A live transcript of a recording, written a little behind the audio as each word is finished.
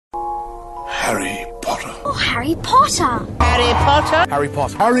Harry Potter. Oh, Harry Potter. Harry Potter. Harry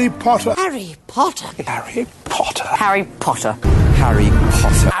Potter. Harry Potter. Harry Potter. Harry Potter. Harry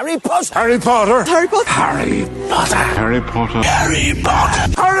Potter. Harry Potter. Harry Potter. Harry Potter. Harry Potter. Harry Potter. Harry Potter. Harry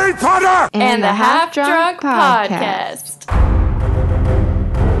Potter. Harry Potter. And the Half Drunk Podcast.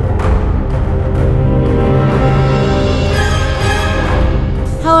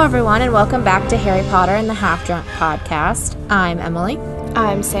 Hello, everyone, and welcome back to Harry Potter and the Half Drunk Podcast. I'm Emily.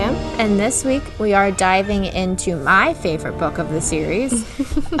 I'm Sam. And this week we are diving into my favorite book of the series,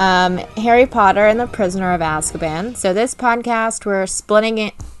 Harry Potter and the Prisoner of Azkaban. So this podcast, we're splitting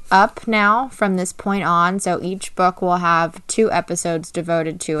it up now from this point on. So each book will have 2 episodes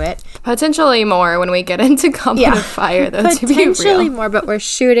devoted to it. Potentially more when we get into Goblet of Fire, though, to be real. Potentially more, but we're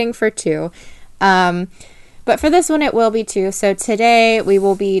shooting for 2. But for this one, it will be 2. So today we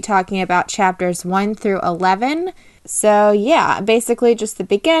will be talking about chapters 1 through 11. So yeah, basically just the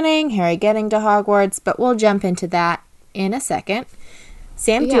beginning, Harry getting to Hogwarts, but we'll jump into that in a second.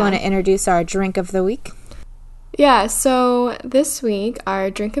 Sam, do you want to introduce our drink of the week? Yeah, so this week,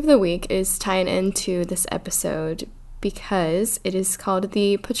 our drink of the week is tying into this episode because it is called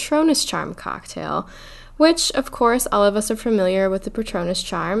the Patronus Charm cocktail, which, of course, all of us are familiar with the Patronus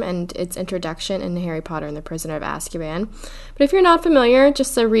Charm and its introduction in Harry Potter and the Prisoner of Azkaban. But if you're not familiar,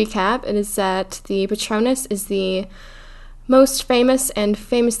 just a recap, it is that the Patronus is the most famous and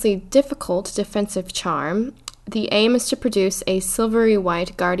famously difficult defensive charm. The aim is to produce a silvery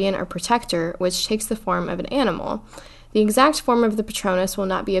white guardian or protector, which takes the form of an animal. The exact form of the Patronus will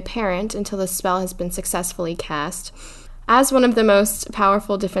not be apparent until the spell has been successfully cast. As one of the most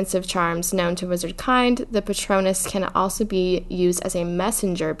powerful defensive charms known to wizard kind, the Patronus can also be used as a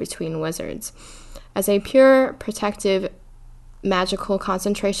messenger between wizards. As a pure, protective, magical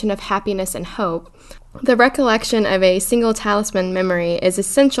concentration of happiness and hope, the recollection of a single talisman memory is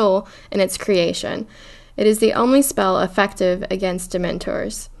essential in its creation. It is the only spell effective against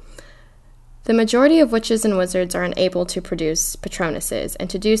Dementors. The majority of witches and wizards are unable to produce Patronuses, and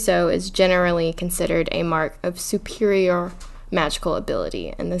to do so is generally considered a mark of superior magical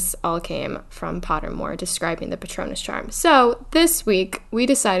ability, and this all came from Pottermore describing the Patronus Charm. So, this week, we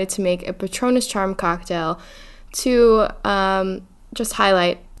decided to make a Patronus Charm cocktail to just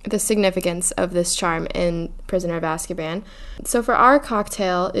highlight the significance of this charm in Prisoner of Azkaban. So, for our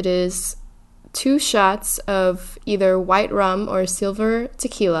cocktail, it is 2 shots of either white rum or silver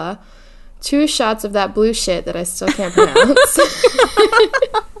tequila, 2 shots of that blue shit that I still can't pronounce,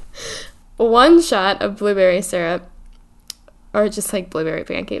 1 shot of blueberry syrup, or just like blueberry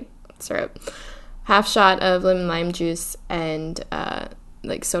pancake syrup, 1/2 shot of lemon lime juice, and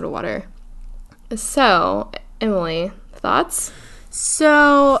like soda water. So, Emily, thoughts?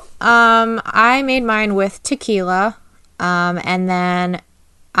 So, I made mine with tequila, and then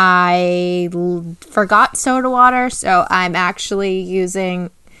I forgot soda water, so I'm actually using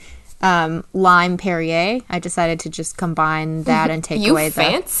lime Perrier. I decided to just combine that and take away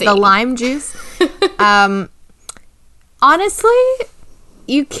the lime juice. Honestly,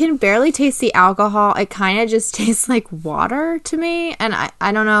 you can barely taste the alcohol. It kind of just tastes like water to me, and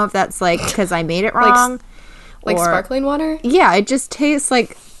I don't know if that's like because I made it wrong. Like sparkling water? Yeah, it just tastes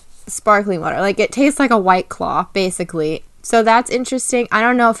like sparkling water. Like it tastes like a White Claw, basically. So that's interesting. I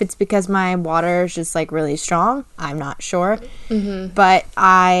don't know if it's because my water is just like really strong. I'm not sure. Mm-hmm. But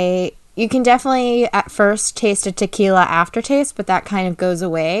you can definitely at first taste a tequila aftertaste, but that kind of goes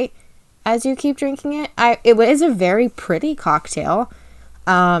away as you keep drinking it. It is a very pretty cocktail.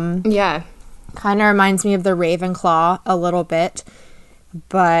 Yeah. Kind of reminds me of the Ravenclaw a little bit,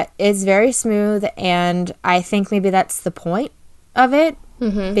 but it's very smooth, and I think maybe that's the point of it,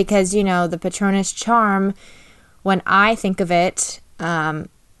 because, you know, the Patronus Charm, when I think of it,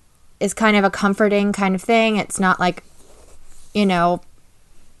 is kind of a comforting kind of thing. It's not like, you know,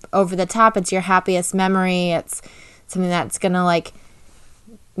 over the top. It's your happiest memory. It's something that's going to, like,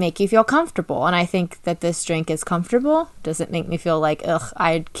 make you feel comfortable. And I think that this drink is comfortable. Doesn't make me feel like, ugh,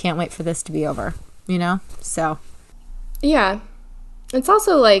 I can't wait for this to be over, you know? So. Yeah. It's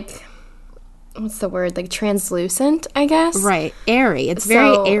also, like, what's the word? Like, translucent, I guess? Right. Airy. It's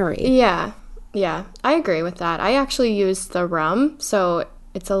very airy. Yeah. Yeah, I agree with that. I actually used the rum, so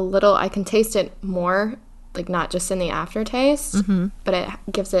it's a little, I can taste it more, like not just in the aftertaste, but it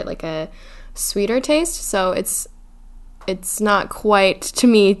gives it like a sweeter taste. So it's not quite, to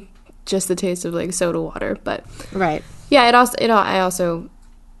me, just the taste of like soda water, but right. Yeah, I also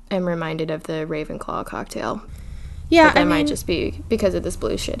am reminded of the Ravenclaw cocktail. Yeah, but that might just be because of this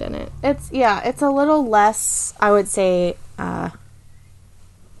blue shit in it. It's a little less, I would say,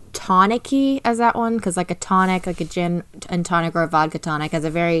 tonic-y as that one, because like a tonic, like a gin and tonic or a vodka tonic has a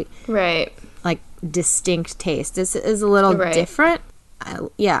very like distinct taste. This is a little different.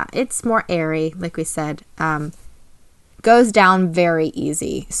 Yeah, it's more airy, like we said. Goes down very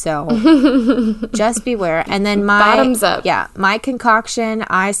easy, so just beware. And then bottoms up. Yeah, my concoction,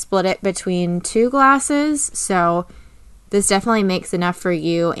 I split it between 2 glasses, so this definitely makes enough for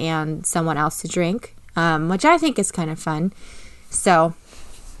you and someone else to drink, which I think is kind of fun. So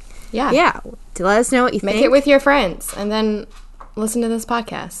yeah, to let us know what you think. Make it with your friends, and then listen to this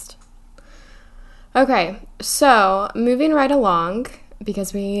podcast. Okay, so moving right along,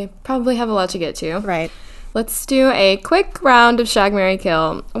 because we probably have a lot to get to. Right. Let's do a quick round of Shag, Marry,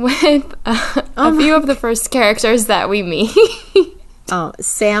 Kill with a few of the first characters that we meet. Oh,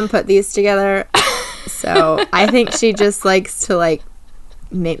 Sam put these together, so I think she just likes to, like,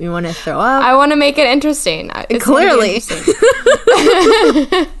 make me want to throw up. I want to make it interesting. It's clearly.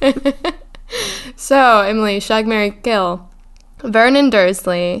 So, Emily, Shag, Marry, Kill. Vernon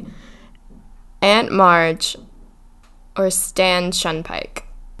Dursley, Aunt Marge, or Stan Shunpike.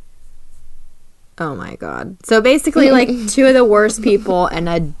 Oh my god. So basically, like, 2 of the worst people and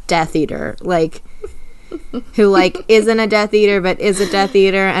a Death Eater. Like, who, like, isn't a Death Eater, but is a Death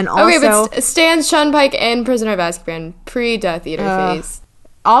Eater. And also... Okay, but Stan Shunpike and Prisoner of Azkaban, pre-Death Eater phase.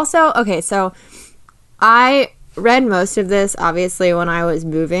 Also, okay, so I read most of this, obviously, when I was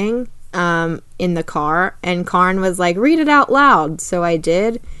moving in the car. And Karn was like, read it out loud. So I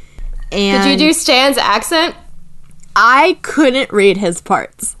did. And did you do Stan's accent? I couldn't read his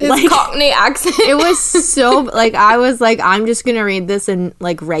parts. His Cockney accent. It was so, like, I was like, I'm just going to read this in,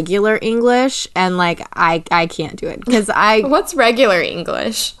 like, regular English, and, like, I can't do it, because I... What's regular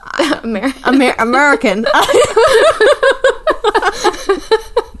English? American.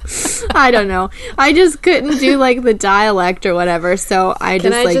 I don't know. I just couldn't do, like, the dialect or whatever, so I just,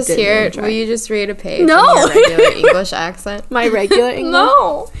 like, Can I just didn't hear even it? try. Will you just read a page No! in your regular English accent? My regular English?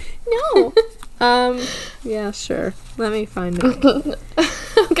 No. Yeah, sure. Let me find it.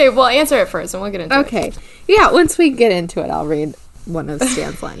 Okay, well, answer it first, and we'll get into it. Okay. Yeah, once we get into it, I'll read one of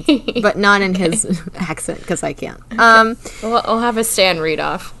Stan's lines. But not in his accent, because I can't. We'll have a Stan read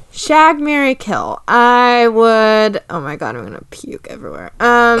off. Shag, Marry, Kill. I would... Oh my god, I'm going to puke everywhere.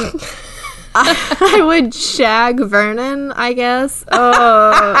 I would shag Vernon, I guess.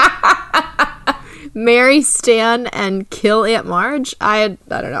 Marry Stan and kill Aunt Marge. I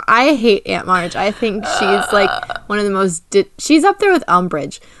don't know. I hate Aunt Marge. I think she's like one of the most... she's up there with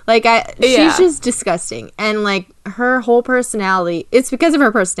Umbridge. Like, she's just disgusting. And, like, her whole personality... It's because of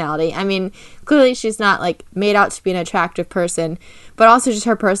her personality. I mean, clearly she's not, like, made out to be an attractive person. But also just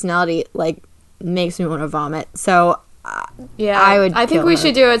her personality, like, makes me want to vomit. So... I think we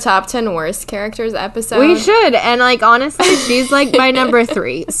should do a top 10 worst characters episode. We should. And, like, honestly, she's, like, my number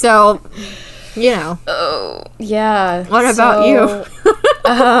 3. So... You know. Oh, yeah. What about you?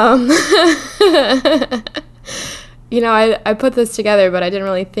 You know, I put this together, but I didn't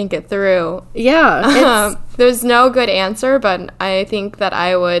really think it through. Yeah. There's no good answer, but I think that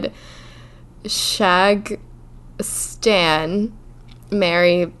I would shag Stan,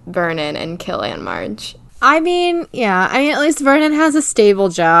 marry Vernon, and kill Aunt Marge. I mean, yeah. I mean, at least Vernon has a stable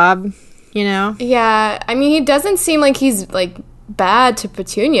job, you know? Yeah. I mean, he doesn't seem like he's, like, bad to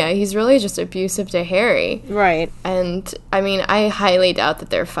Petunia. He's really just abusive to Harry. Right. And, I mean, I highly doubt that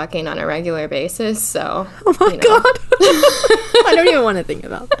they're fucking on a regular basis, so... Oh my god. I don't even want to think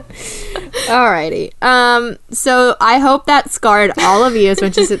about that. Alrighty. So I hope that scarred all of you as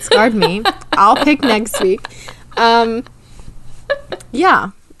much as it scarred me. I'll pick next week.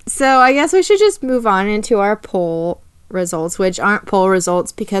 Yeah. So I guess we should just move on into our poll results, which aren't poll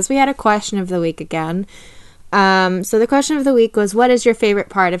results because we had a question of the week again. So the question of the week was, what is your favorite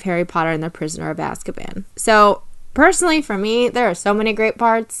part of Harry Potter and the Prisoner of Azkaban? So personally, for me, there are so many great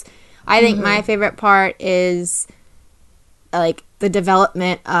parts. I think my favorite part is, like, the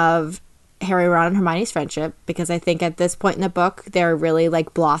development of Harry, Ron, and Hermione's friendship, because I think at this point in the book, they're really,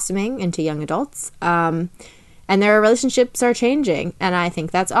 like, blossoming into young adults. And their relationships are changing, and I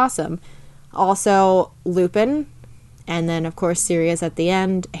think that's awesome. Also, Lupin. And then, of course, Sirius at the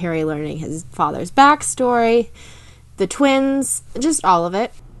end, Harry learning his father's backstory, the twins, just all of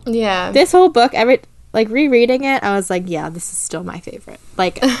it. Yeah. This whole book, rereading it, I was like, yeah, this is still my favorite.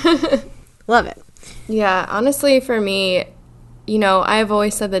 Like, love it. Yeah, honestly, for me, you know, I've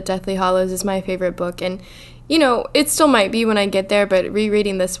always said that Deathly Hallows is my favorite book, and, you know, it still might be when I get there, but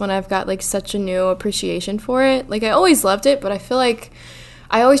rereading this one, I've got, like, such a new appreciation for it. Like, I always loved it, but I feel like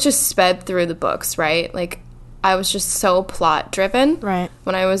I always just sped through the books, right? Like, I was just so plot-driven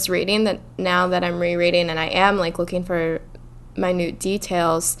when I was reading, that now that I'm rereading and I am, like, looking for minute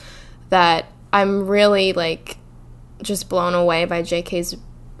details, that I'm really, like, just blown away by JK's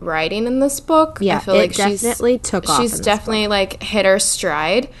writing in this book. Yeah, I feel it like definitely took off. She's definitely like hit her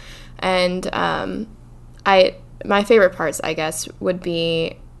stride, and my favorite parts, I guess, would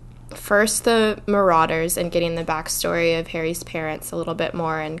be first the Marauders and getting the backstory of Harry's parents a little bit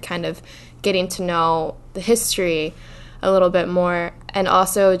more, and kind of getting to know the history a little bit more, and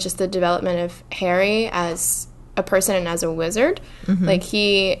also just the development of Harry as a person and as a wizard. Like,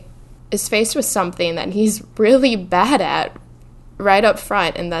 he is faced with something that he's really bad at right up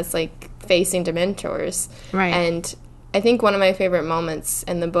front, and that's like facing Dementors. Right. And I think one of my favorite moments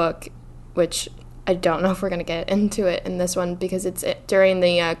in the book, which I don't know if we're going to get into it in this one, because it's during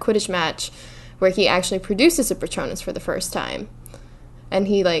the Quidditch match where he actually produces a Patronus for the first time, and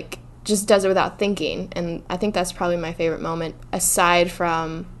he like just does it without thinking. And I think that's probably my favorite moment, aside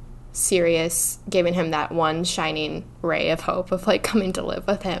from Sirius giving him that one shining ray of hope of like coming to live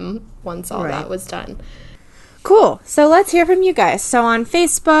with him once all that was done. Cool. So let's hear from you guys. So on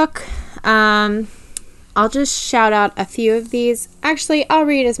Facebook, I'll just shout out a few of these. Actually, I'll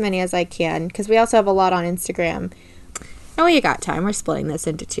read as many as I can, because we also have a lot on Instagram. And we got time. We're splitting this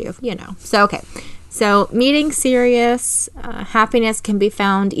into two, you know. So, okay. So, meeting Sirius. Happiness can be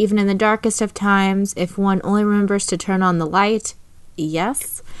found even in the darkest of times if one only remembers to turn on the light.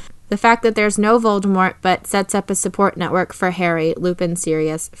 Yes. The fact that there's no Voldemort but sets up a support network for Harry, Lupin,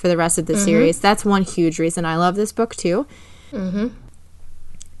 Sirius for the rest of the series. That's one huge reason I love this book, too.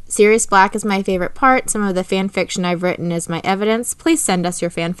 Sirius Black is my favorite part. Some of the fan fiction I've written is my evidence. Please send us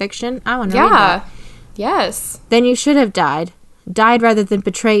your fan fiction. I want to read that. Yes. Then you should have died. Died rather than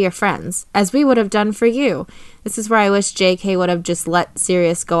betray your friends, as we would have done for you. This is where I wish J.K. would have just let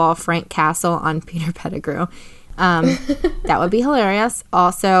Sirius go all Frank Castle on Peter Pettigrew. That would be hilarious.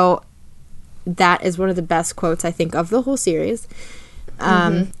 Also, that is one of the best quotes, I think, of the whole series.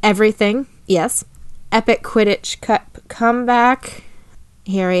 Everything, yes. Epic Quidditch Cup comeback.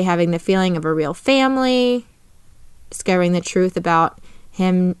 Harry having the feeling of a real family. Discovering the truth about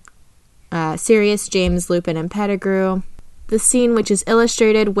him, Sirius, James, Lupin, and Pettigrew. The scene which is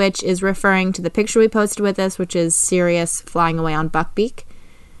illustrated, which is referring to the picture we posted with us, which is Sirius flying away on Buckbeak.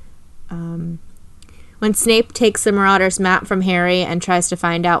 When Snape takes the Marauder's map from Harry and tries to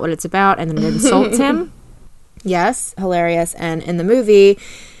find out what it's about and then insults him. Yes, hilarious. And in the movie,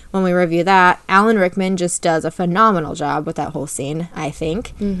 when we review that, Alan Rickman just does a phenomenal job with that whole scene, I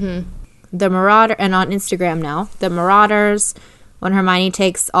think. The Marauder, and on Instagram now, the Marauders, when Hermione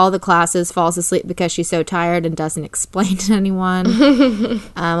takes all the classes, falls asleep because she's so tired and doesn't explain to anyone. When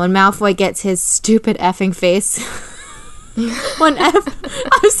Malfoy gets his stupid effing face. When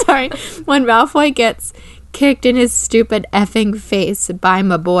Malfoy gets kicked in his stupid effing face by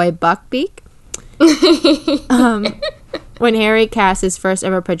my boy Buckbeak. When Harry casts his first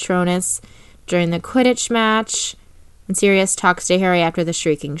ever Patronus during the Quidditch match. When Sirius talks to Harry after the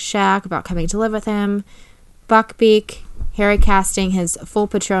Shrieking Shack about coming to live with him. Buckbeak. Harry casting his full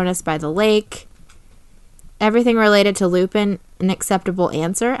Patronus by the lake. Everything related to Lupin, an acceptable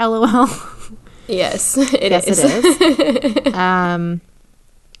answer, LOL. Yes, it is.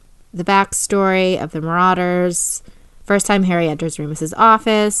 The backstory of the Marauders. First time Harry enters Remus's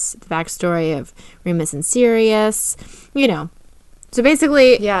office. The backstory of Remus and Sirius. You know. So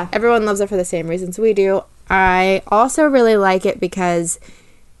basically, everyone loves it for the same reasons we do. I also really like it because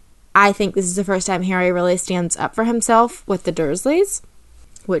I think this is the first time Harry really stands up for himself with the Dursleys,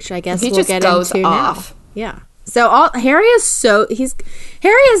 which I guess we'll get into now. Yeah. So Harry is the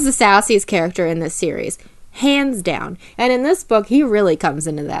sassiest character in this series, hands down. And in this book, he really comes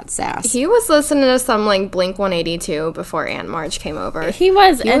into that sass. He was listening to some like Blink 182 before Aunt Marge came over. He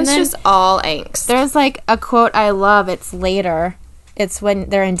was just all angst. There's like a quote I love. It's later. It's when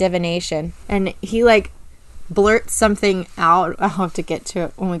they're in divination, and he like blurts something out. I'll have to get to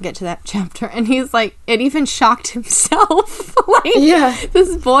it when we get to that chapter. And he's like, it even shocked himself.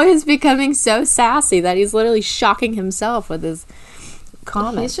 This boy is becoming so sassy that he's literally shocking himself with his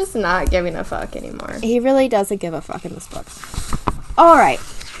comments. He's just not giving a fuck anymore. He really doesn't give a fuck in this book. All right,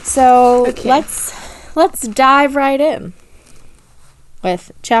 so let's dive right in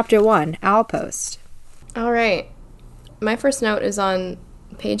with chapter 1, Owlpost. All right, my first note is on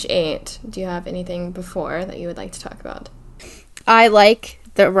page 8. Do you have anything before that you would like to talk about? I like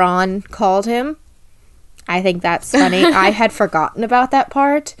that Ron called him. I think that's funny. I had forgotten about that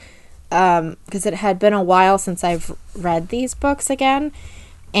part because it had been a while since I've read these books again.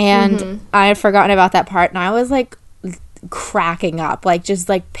 And I had forgotten about that part. And I was like cracking up, like just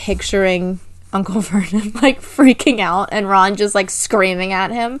like picturing Uncle Vernon like freaking out and Ron just like screaming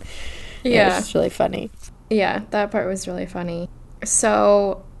at him. Yeah. It was just really funny. Yeah, that part was really funny.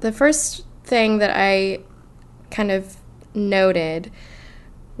 So the first thing that I kind of noted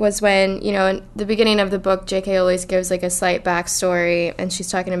was when, in the beginning of the book, J.K. always gives, like, a slight backstory, and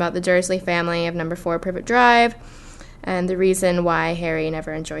she's talking about the Dursley family of number 4 Privet Drive, and the reason why Harry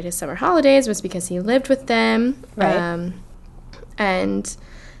never enjoyed his summer holidays was because he lived with them. Right. And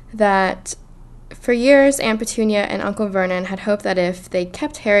that for years, Aunt Petunia and Uncle Vernon had hoped that if they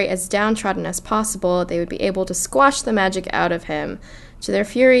kept Harry as downtrodden as possible, they would be able to squash the magic out of him. To their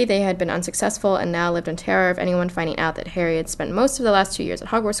fury, they had been unsuccessful and now lived in terror of anyone finding out that Harry had spent most of the last 2 years at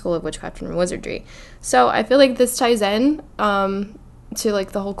Hogwarts School of Witchcraft and Wizardry. So I feel like this ties in to,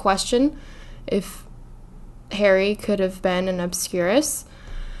 like, the whole question if Harry could have been an Obscurus.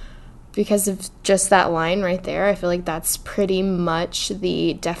 Because of just that line right there, I feel like that's pretty much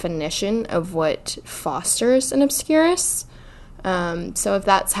the definition of what fosters an Obscurus. So if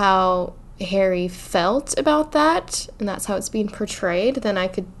that's how Harry felt about that, and that's how it's being portrayed, then I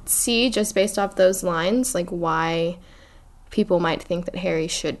could see, just based off those lines, like, why people might think that Harry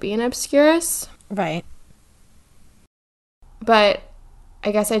should be an Obscurus. Right. But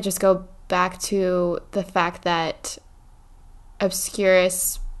I guess I just go back to the fact that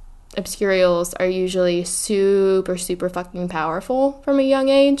Obscurials are usually super, super fucking powerful from a young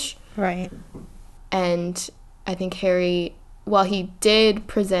age. Right. And I think Harry, while he did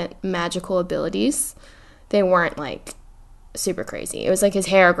present magical abilities, they weren't, like, super crazy. It was, like, his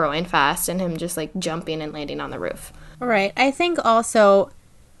hair growing fast and him just, like, jumping and landing on the roof. Right. I think also,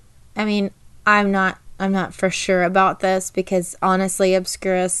 I mean, I'm not for sure about this because, honestly,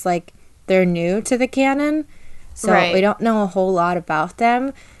 Obscurus, like, they're new to the canon. So Right. we don't know a whole lot about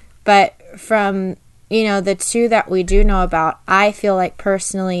them. But from, the 2 that we do know about, I feel like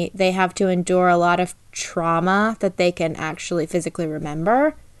personally they have to endure a lot of trauma that they can actually physically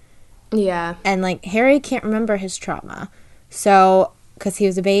remember. Yeah. And, like, Harry can't remember his trauma. So, because he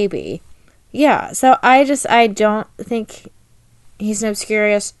was a baby. Yeah, so I don't think he's an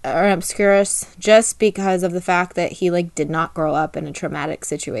Obscurus just because of the fact that he, like, did not grow up in a traumatic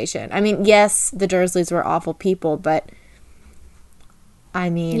situation. I mean, yes, the Dursleys were awful people, but I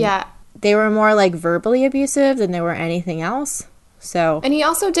mean, yeah, they were more, like, verbally abusive than they were anything else. So, and he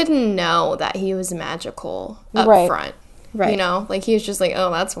also didn't know that he was magical up front. Right. Like, he was just like, oh,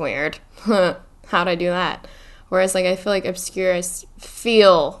 that's weird. How'd I do that? Whereas, like, I feel like Obscurus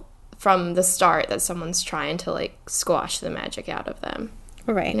feel from the start that someone's trying to, like, squash the magic out of them.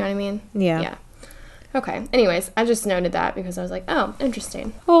 Right. You know what I mean? Yeah. Okay. Anyways, I just noted that because I was like, oh,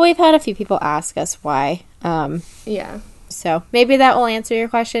 interesting. Well, we've had a few people ask us why. Yeah. So maybe that will answer your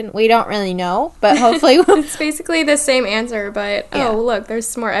question. We don't really know, but hopefully it's basically the same answer, but Yeah. oh, look, there's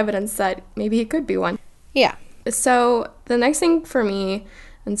some more evidence that maybe he could be one. Yeah. So the next thing for me,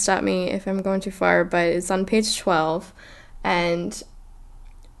 and stop me if I'm going too far, but it's on page 12, and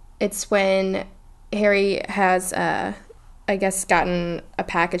it's when Harry has, I guess, gotten a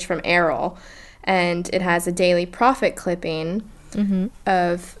package from Errol, and it has a Daily Prophet clipping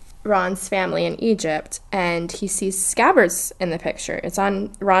of Ron's family in Egypt, and he sees Scabbers in the picture. It's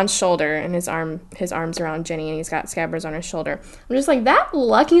on Ron's shoulder, and his arm's around Ginny, and he's got Scabbers on his shoulder. I'm just like, that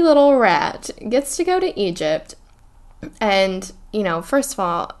lucky little rat gets to go to Egypt, and, first of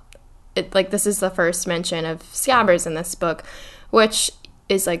all, this is the first mention of Scabbers in this book, which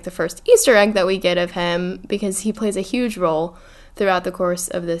is, like, the first Easter egg that we get of him, because he plays a huge role throughout the course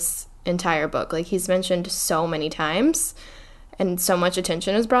of this entire book. Like, he's mentioned so many times, and so much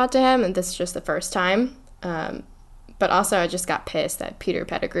attention is brought to him, and this is just the first time. But also, I just got pissed that Peter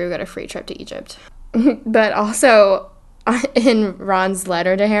Pettigrew got a free trip to Egypt. But also, in Ron's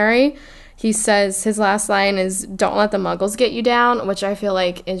letter to Harry, he says his last line is, "Don't let the muggles get you down," which I feel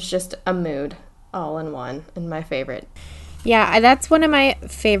like is just a mood all in one, and my favorite. Yeah, that's one of my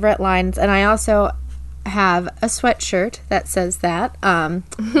favorite lines, and I also have a sweatshirt that says that,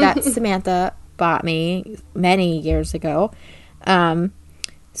 that Samantha bought me many years ago.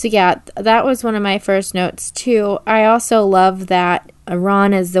 So yeah, that was one of my first notes too. I also love that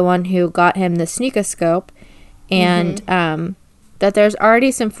Ron is the one who got him the sneakoscope, and that there's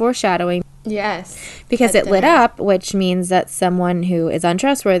already some foreshadowing. Yes. Because it lit up, which means that someone who is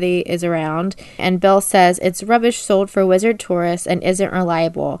untrustworthy is around. And Bill says it's rubbish sold for wizard tourists and isn't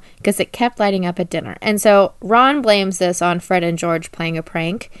reliable because it kept lighting up at dinner. And so Ron blames this on Fred and George playing a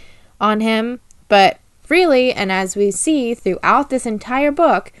prank on him. But really, and as we see throughout this entire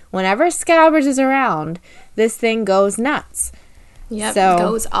book, whenever Scabbers is around, this thing goes nuts. Yep, so,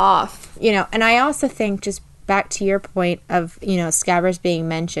 goes off. And I also think, just back to your point of, Scabbers being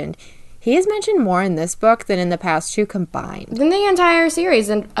mentioned, he is mentioned more in this book than in the past two combined. Than the entire series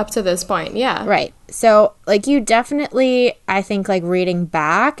and up to this point, yeah. Right. So, you definitely, I think, reading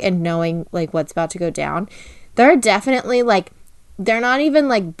back and knowing, what's about to go down, there are definitely, they're not even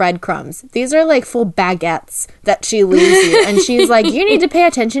like breadcrumbs. These are like full baguettes that she leaves you. And she's like, you need to pay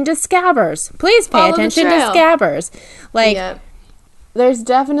attention to scabbers. Please pay attention to scabbers. Like, there's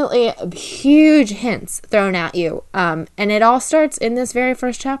definitely huge hints thrown at you. And it all starts in this very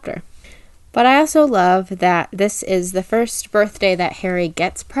first chapter. But I also love that this is the first birthday that Harry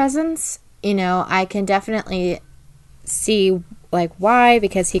gets presents. You know, I can definitely see, like, why,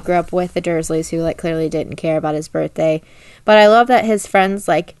 because he grew up with the Dursleys, who, like, clearly didn't care about his birthday. But I love that his friends,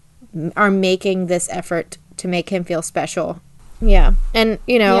 like, are making this effort to make him feel special. Yeah. And,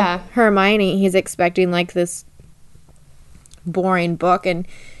 you know, Hermione, he's expecting, like, this boring book, and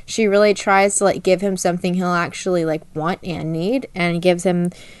she really tries to, like, give him something he'll actually, like, want and need, and gives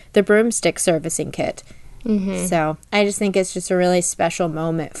him the broomstick servicing kit. Mm-hmm. So I just think it's just a really special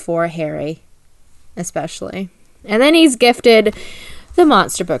moment for Harry, especially. And then he's gifted the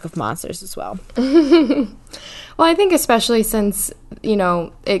Monster Book of Monsters as well. Well, I think especially since, you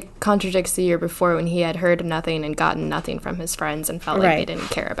know, it contradicts the year before when he had heard nothing and gotten nothing from his friends and felt like they didn't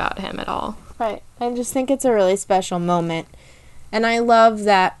care about him at all. Right. I just think it's a really special moment. And I love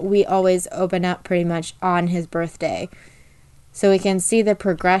that we always open up pretty much on his birthday. So we can see the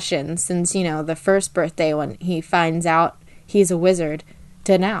progression since, you know, the first birthday when he finds out he's a wizard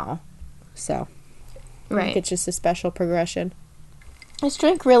to now. So, I think it's just a special progression. This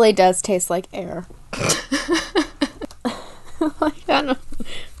drink really does taste like air. Like, I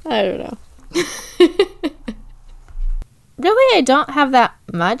don't know. Really, I don't have that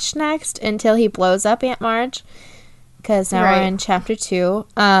much next until he blows up Aunt Marge. Because now we're in chapter 2.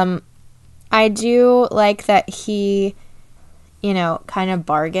 I do like that he, you know, kind of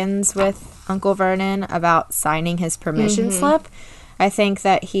bargains with Uncle Vernon about signing his permission slip. I think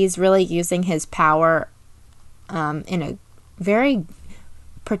that he's really using his power in a very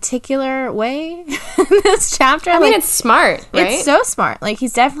particular way in this chapter. I mean, it's smart, right? It's so smart. Like,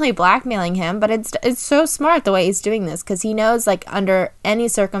 he's definitely blackmailing him, but it's so smart the way he's doing this, because he knows, like, under any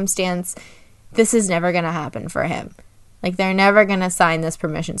circumstance, this is never going to happen for him. Like, they're never going to sign this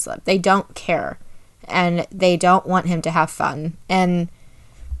permission slip. They don't care. And they don't want him to have fun. And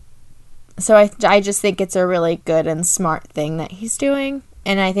so I just think it's a really good and smart thing that he's doing.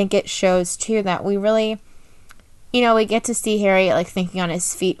 And I think it shows, too, that we really, you know, we get to see Harry, like, thinking on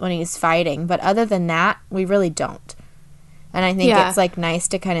his feet when he's fighting. But other than that, we really don't. And I think it's, like, nice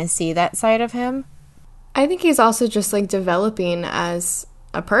to kind of see that side of him. I think he's also just, like, developing as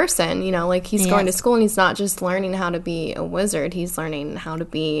a person, you know, like, he's going to school and he's not just learning how to be a wizard, he's learning how to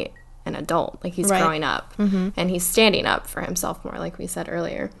be an adult. Like, he's growing up and he's standing up for himself more, like we said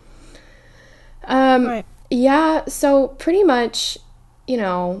earlier. Yeah, so pretty much, you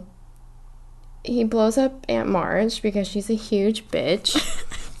know, he blows up Aunt Marge because she's a huge bitch.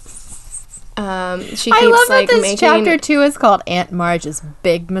 She keeps, I love like, that this chapter 2 is called Aunt Marge's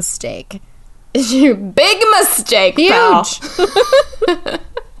Big Mistake. Big mistake, huge. Pal.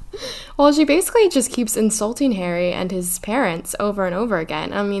 Well, she basically just keeps insulting Harry and his parents over and over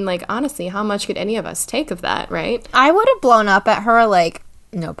again. I mean, like, honestly, how much could any of us take of that, right? I would have blown up at her, like,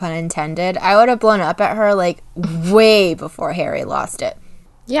 no pun intended, I would have blown up at her, like, way before Harry lost it.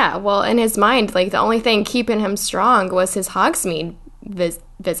 Yeah, well, in his mind, like, the only thing keeping him strong was his Hogsmeade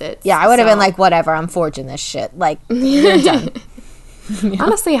visits. Yeah, I would have been like, whatever, I'm forging this shit. Like, you're done.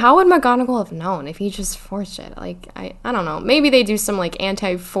 Honestly, how would McGonagall have known if he just forged it? Like, I don't know. Maybe they do some, like,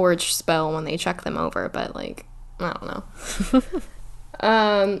 anti-forge spell when they check them over, but, like, I don't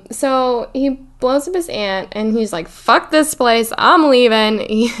know. So he blows up his aunt, and he's like, fuck this place, I'm leaving.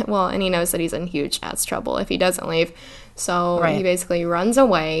 And he knows that he's in huge ass trouble if he doesn't leave. So he basically runs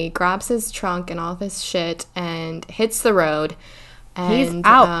away, grabs his trunk and all of his shit, and hits the road. And he's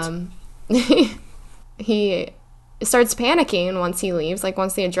out. He starts panicking once he leaves, like,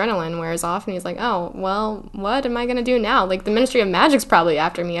 once the adrenaline wears off, and he's like, oh, well, what am I gonna do now? Like, the Ministry of Magic's probably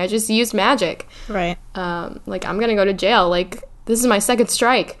after me. I just used magic. Right. Like, I'm gonna go to jail. Like, this is my second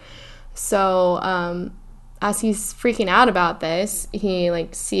strike. So, as he's freaking out about this, he,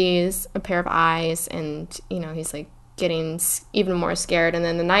 like, sees a pair of eyes, and, you know, he's, like, getting even more scared, and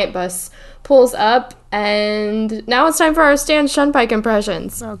then the night bus pulls up, and now it's time for our Stan Shunpike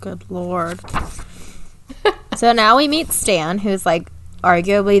impressions. Oh, good lord. So now we meet Stan, who's, like,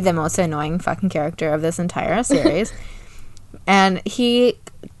 arguably the most annoying fucking character of this entire series. And he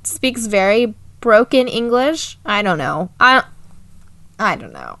speaks very broken English. I don't know. I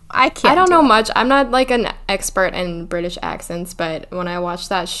don't know. I don't know much. I'm not, like, an expert in British accents, but when I watched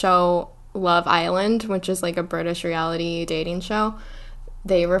that show, Love Island, which is, like, a British reality dating show,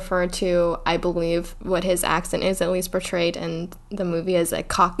 they refer to, I believe, what his accent is, at least portrayed in the movie, as a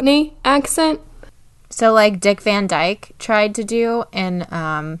Cockney accent. So, like Dick Van Dyke tried to do in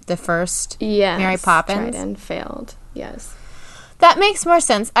the first Mary Poppins. Tried and failed. Yes. That makes more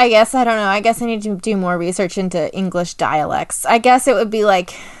sense. I guess, I don't know. I guess I need to do more research into English dialects. I guess it would be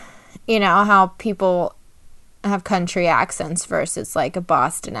like, you know, how people have country accents versus like a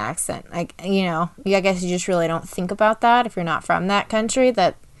Boston accent. Like, you know, I guess you just really don't think about that if you're not from that country,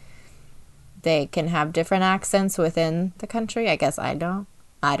 that they can have different accents within the country. I guess I don't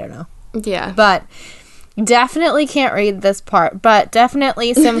know. Yeah. But definitely can't read this part, but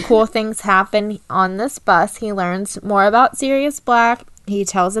definitely some cool things happen on this bus. He learns more about Sirius Black. He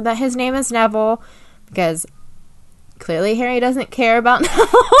tells him that his name is Neville, because clearly Harry doesn't care about Neville.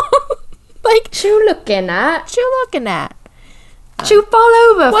 Like, What you looking at? what you looking at? What you fall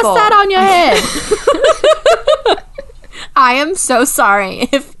over What's for? that on your head? I am so sorry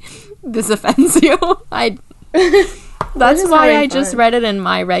if this offends you. That's why I just read it in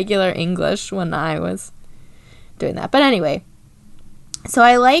my regular English when I was doing that. But anyway, so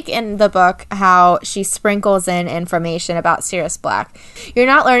I like in the book how she sprinkles in information about Sirius Black. You're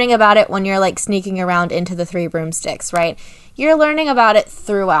not learning about it when you're like sneaking around into the Three Broomsticks, right? You're learning about it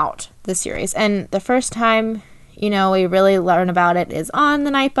throughout the series. And the first time, you know, we really learn about it is on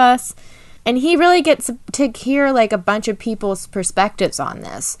the night bus. And he really gets to hear like a bunch of people's perspectives on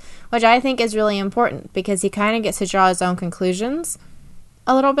this, which I think is really important because he kind of gets to draw his own conclusions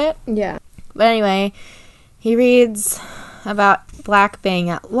a little bit. Yeah. But anyway, he reads about Black being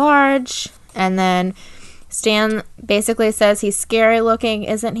at large, and then Stan basically says he's scary looking,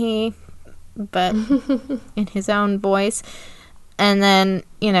 isn't he? But in his own voice. And then,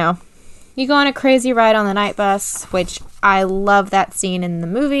 you know, you go on a crazy ride on the night bus, which I love that scene in the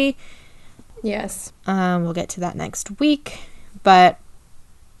movie. Yes. We'll get to that next week. But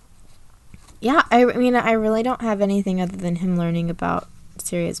yeah, I mean, I really don't have anything other than him learning about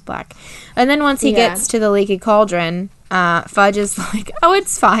Sirius Black. And then once he gets to the leaky cauldron, Fudge is like, oh,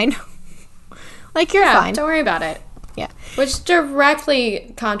 it's fine. Like, you're fine. Don't worry about it. Yeah. Which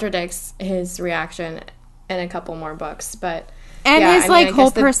directly contradicts his reaction in a couple more books. But and yeah, his, I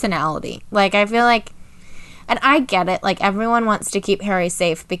whole personality. Like, I feel like, and I get it, like, everyone wants to keep Harry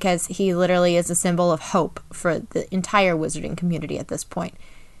safe because he literally is a symbol of hope for the entire wizarding community at this point.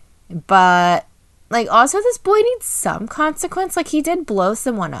 But, like, also this boy needs some consequence. Like, he did blow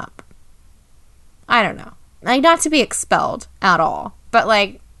someone up. I don't know. Like, not to be expelled at all. But,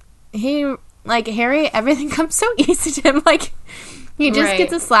 like, Harry, everything comes so easy to him. Like, he just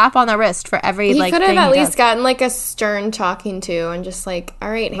gets a slap on the wrist for every, he could have at least does. gotten, like, a stern talking to and just, like,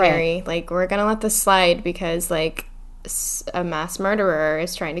 all right, Harry, like, we're gonna let this slide because, like, a mass murderer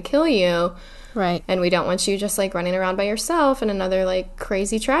is trying to kill you. Right. And we don't want you just, like, running around by yourself and another, like,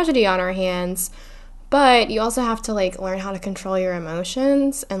 crazy tragedy on our hands. But you also have to, like, learn how to control your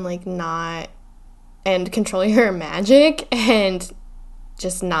emotions and, like, and control your magic and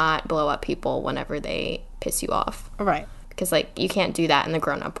just not blow up people whenever they piss you off. Right. Because, like, you can't do that in the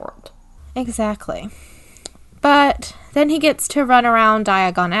grown-up world. Exactly. But then he gets to run around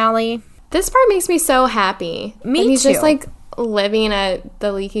Diagon Alley. This part makes me so happy. Me and he's too. just, like, living at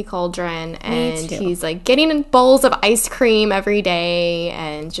the Leaky Cauldron. And he's, like, getting bowls of ice cream every day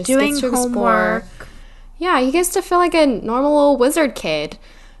and just doing gets to homework. explore. Yeah, he gets to feel like a normal little wizard kid.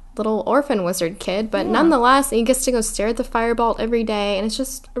 Little orphan wizard kid. But nonetheless, he gets to go stare at the firebolt every day. And it's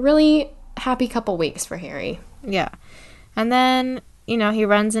just a really happy couple weeks for Harry. Yeah. And then, you know, he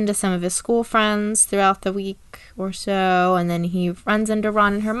runs into some of his school friends throughout the week or so. And then he runs into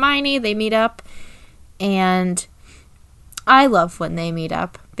Ron and Hermione. They meet up. And I love when they meet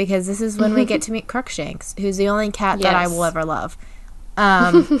up. Because this is when we get to meet Crookshanks, who's the only cat that I will ever love.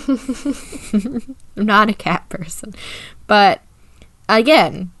 I'm not a cat person. But,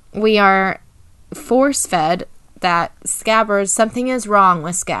 again, we are force-fed that something is wrong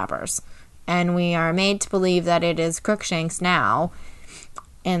with Scabbers. And we are made to believe that it is Crookshanks now.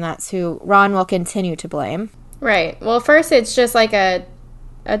 And that's who Ron will continue to blame. Right. Well, first it's just like a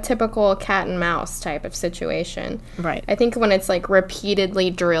typical cat and mouse type of situation. Right. I think when it's like repeatedly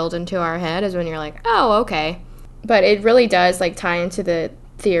drilled into our head is when you're like, oh, okay. But it really does like tie into the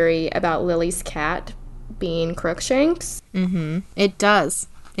theory about Lily's cat being Crookshanks. Mm-hmm. It does.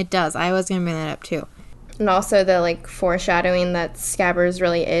 It does. I was going to bring that up too. And also the, like, foreshadowing that Scabbers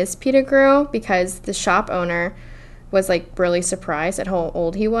really is Pettigrew because the shop owner was, like, really surprised at how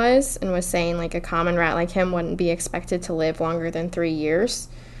old he was and was saying, like, a common rat like him wouldn't be expected to live longer than 3 years.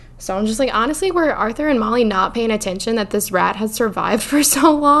 So I'm just like, honestly, were Arthur and Molly not paying attention that this rat had survived for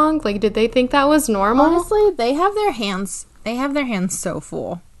so long? Like, did they think that was normal? Honestly, they have their hands so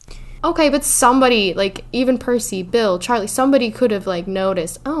full. Okay, but somebody, like, even Percy, Bill, Charlie, somebody could have, like,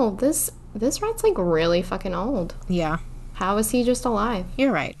 noticed, oh, this this rat's, like, really fucking old. Yeah. How is he just alive?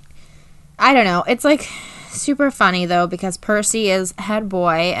 You're right. I don't know. It's, like, super funny, though, because Percy is head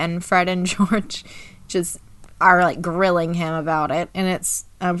boy, and Fred and George just are, like, grilling him about it, and it's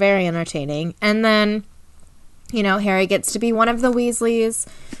very entertaining. And then, you know, Harry gets to be one of the Weasleys,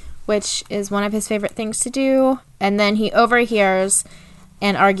 which is one of his favorite things to do. And then he overhears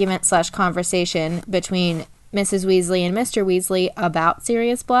an argument/conversation between Mrs. Weasley and Mr. Weasley about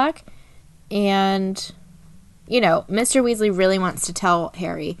Sirius Black. And, you know, Mr. Weasley really wants to tell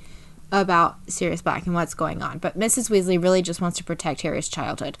Harry about Sirius Black and what's going on. But Mrs. Weasley really just wants to protect Harry's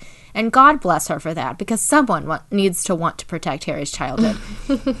childhood. And God bless her for that, because someone needs to want to protect Harry's childhood.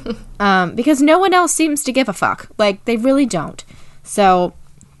 Because no one else seems to give a fuck. Like, they really don't. So,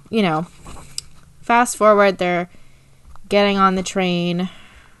 you know, fast forward, they're getting on the train,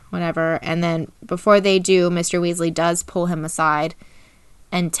 whatever. And then before they do, Mr. Weasley does pull him aside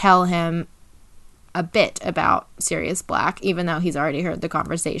and tell him a bit about Sirius Black, even though he's already heard the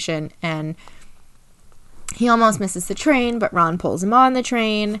conversation, and he almost misses the train, but Ron pulls him on the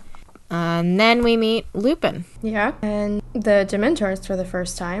train, and then we meet Lupin. Yeah, and the Dementors for the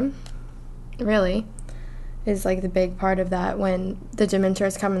first time, really, is, like, the big part of that, when the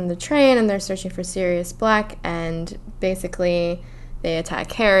Dementors come in the train, and they're searching for Sirius Black, and basically they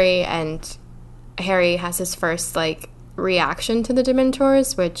attack Harry, and Harry has his first, like, reaction to the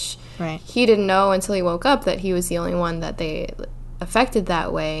Dementors, which he didn't know until he woke up that he was the only one that they affected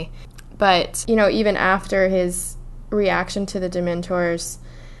that way. But, you know, even after his reaction to the Dementors,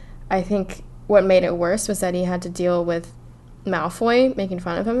 I think what made it worse was that he had to deal with Malfoy making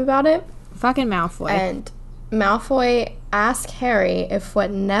fun of him about it. Fucking Malfoy. And Malfoy asked Harry if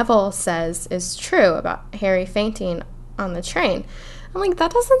what Neville says is true about Harry fainting on the train. I'm like,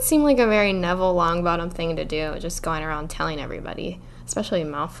 that doesn't seem like a very Neville Longbottom thing to do, just going around telling everybody, especially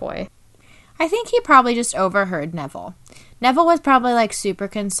Malfoy. I think he probably just overheard Neville. Neville was probably, like, super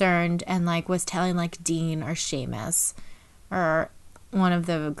concerned and, like, was telling, like, Dean or Seamus or one of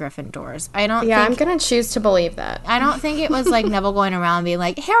the Gryffindors. I'm gonna choose to believe that. I don't think it was, like, Neville going around being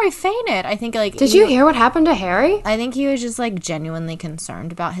like, Harry fainted. I think, like... Did you hear what happened to Harry? I think he was just, like, genuinely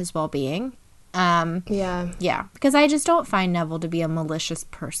concerned about his well-being. Yeah, because I just don't find Neville to be a malicious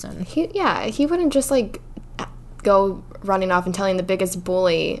person. He wouldn't just, like, go running off and telling the biggest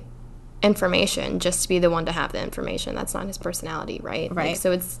bully information just to be the one to have the information. That's not his personality, right? Like,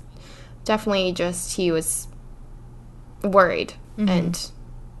 so it's definitely just he was worried, and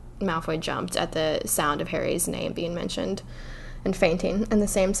Malfoy jumped at the sound of Harry's name being mentioned and fainting in the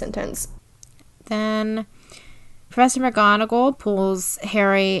same sentence. Then Professor McGonagall pulls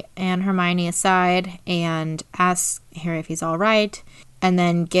Harry and Hermione aside and asks Harry if he's all right, and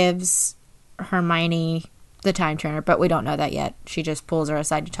then gives Hermione the time turner, but we don't know that yet. She just pulls her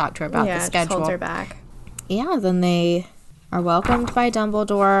aside to talk to her about the schedule. Just holds her back. Yeah, then they are welcomed by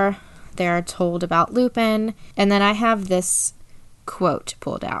Dumbledore. They're told about Lupin, and then I have this quote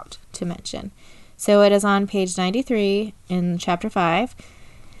pulled out to mention. So it is on page 93 in chapter 5.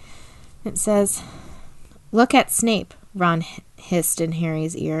 It says, "Look at Snape," Ron hissed in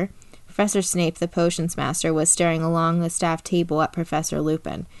Harry's ear. Professor Snape, the potions master, was staring along the staff table at Professor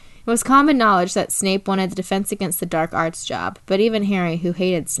Lupin. It was common knowledge that Snape wanted the Defense Against the Dark Arts job, but even Harry, who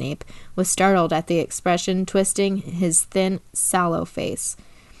hated Snape, was startled at the expression twisting his thin, sallow face.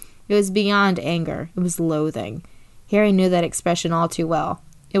 It was beyond anger. It was loathing. Harry knew that expression all too well.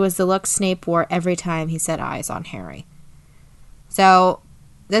 It was the look Snape wore every time he set eyes on Harry. So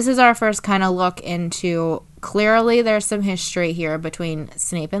this is our first kind of look into, clearly there's some history here between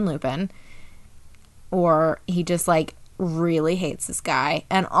Snape and Lupin, or he just, like, really hates this guy.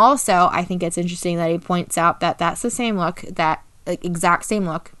 And also, I think it's interesting that he points out that that's the same look, that exact same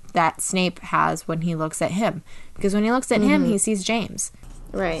look that Snape has when he looks at him. Because when he looks at him, he sees James.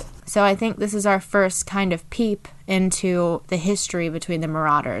 Right. So I think this is our first kind of peep into the history between the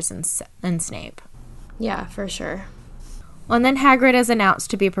Marauders and Snape. Yeah, for sure. Well, and then Hagrid is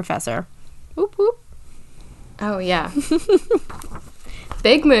announced to be professor. Whoop, whoop. Oh, yeah.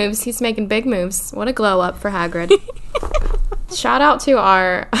 Big moves. He's making big moves. What a glow up for Hagrid. Shout out to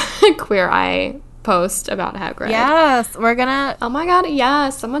our Queer Eye post about Hagrid. Yes, we're gonna... Oh my god,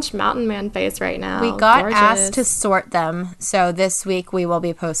 yes. So much mountain man face right now. We got Gorgeous. asked to sort them, so this week we will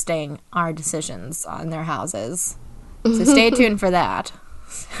be posting our decisions on their houses. So stay tuned for that.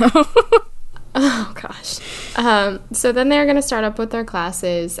 Oh, gosh. So then they're going to start up with their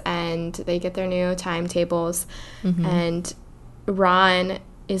classes, and they get their new timetables, and Ron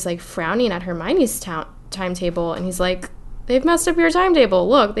is, like, frowning at Hermione's timetable, and he's like, they've messed up your timetable.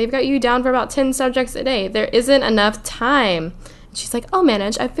 Look, they've got you down for about 10 subjects a day. There isn't enough time. She's like, I'll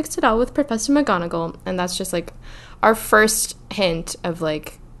manage. I fixed it all with Professor McGonagall. And that's just, like, our first hint of,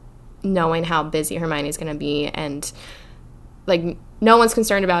 like, knowing how busy Hermione's going to be. And, like, no one's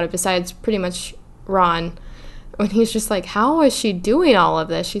concerned about it besides pretty much Ron. When he's just like, how is she doing all of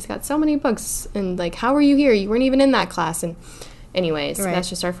this? She's got so many books. And, like, how are you here? You weren't even in that class. And anyways, that's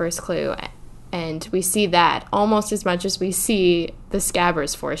just our first clue. And we see that almost as much as we see the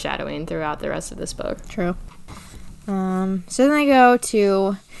Scabbers foreshadowing throughout the rest of this book. True. So then I go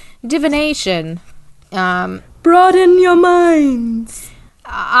to divination. Broaden your minds.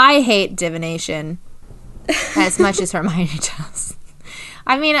 I hate divination as much as Hermione does.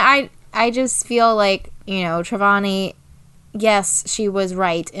 I mean, I just feel like, you know, Trelawney, yes, she was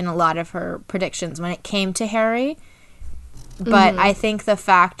right in a lot of her predictions when it came to Harry. But I think the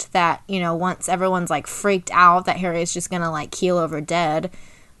fact that, you know, once everyone's, like, freaked out that Harry is just going to, like, keel over dead,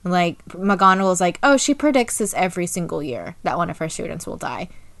 like, McGonagall's like, oh, she predicts this every single year, that one of her students will die.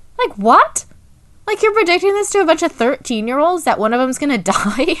 Like, what? Like, you're predicting this to a bunch of 13-year-olds that one of them's going to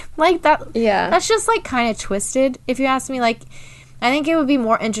die? Like, that. Yeah. That's just, like, kind of twisted, if you ask me. Like, I think it would be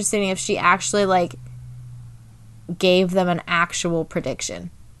more interesting if she actually, like, gave them an actual prediction,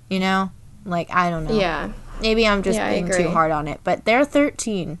 you know? Like, I don't know. Yeah. Maybe I'm just being too hard on it. But they're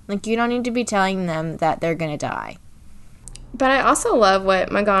 13. Like, you don't need to be telling them that they're going to die. But I also love what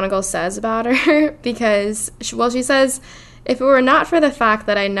McGonagall says about her because, she says, if it were not for the fact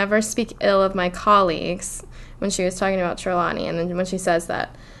that I never speak ill of my colleagues, when she was talking about Trelawney, and then when she says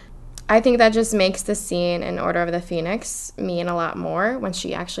that, I think that just makes the scene in Order of the Phoenix mean a lot more when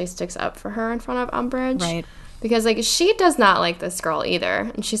she actually sticks up for her in front of Umbridge. Right. Because, like, she does not like this girl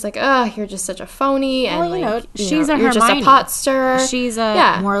either. And she's like, ugh, you're just such a phony. And, well, she's a you're just a pot stirrer. She's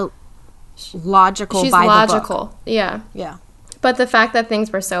more logical she's by logical. the book. Yeah. Yeah. But the fact that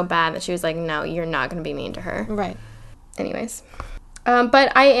things were so bad that she was like, no, you're not going to be mean to her. Right. Anyways.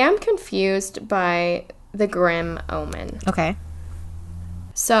 But I am confused by the Grim Omen. Okay.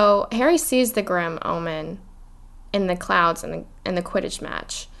 So, Harry sees the Grim Omen in the clouds in the Quidditch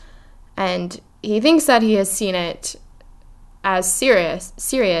match. And he thinks that he has seen it as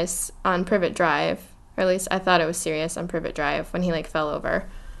Sirius on Privet Drive. Or at least I thought it was Sirius on Privet Drive when he, like, fell over.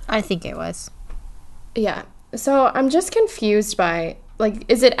 I think it was. Yeah. So I'm just confused by, like,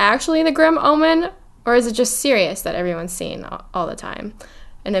 is it actually the Grim Omen? Or is it just Sirius that everyone's seeing all the time?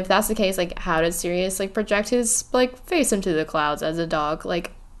 And if that's the case, like, how did Sirius, like, project his, like, face into the clouds as a dog?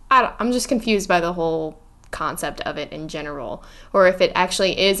 Like, I'm just confused by the whole concept of it in general, or if it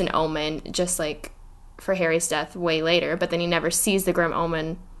actually is an omen, just like for Harry's death way later, but then he never sees the Grim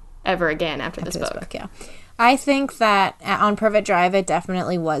Omen ever again after this book. Yeah, I think that on Privet Drive it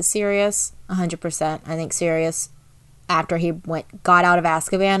definitely was Sirius, 100%. I think Sirius, after he got out of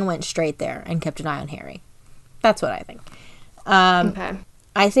Azkaban, went straight there and kept an eye on Harry. That's what I think. Okay.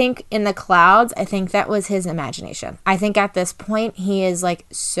 I think in the clouds, I think that was his imagination. I think at this point he is, like,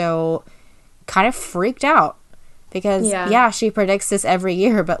 so kind of freaked out because she predicts this every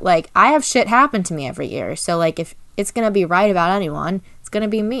year, but, like, I have shit happen to me every year, so, like, if it's gonna be right about anyone, it's gonna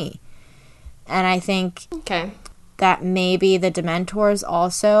be me. And I think that maybe the Dementors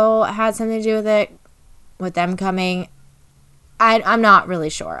also had something to do with it, with them coming. I'm not really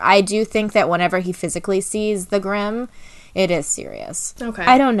sure. I do think that whenever he physically sees the Grim, it is Sirius. Okay.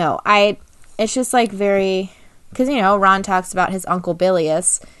 I don't know. It's just, like, very, because, you know, Ron talks about his Uncle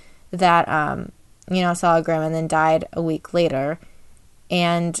Bilius that, saw a Grim and then died a week later.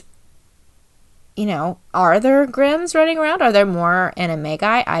 And, you know, are there Grims running around? Are there more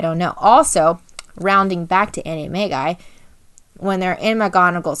Animagi? I don't know. Also, rounding back to Animagi, when they're in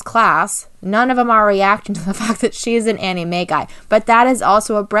McGonagall's class, none of them are reacting to the fact that she's an Animagi. But that is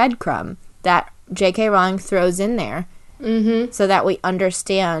also a breadcrumb that J.K. Rowling throws in there so that we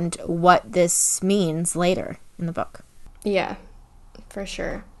understand what this means later in the book. Yeah, for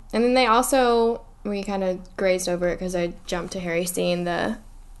sure. And then we kind of grazed over it because I jumped to Harry seeing the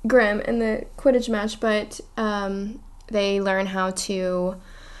Grim in the Quidditch match, but they learn how to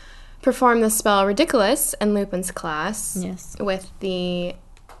perform the spell Ridiculous in Lupin's class with the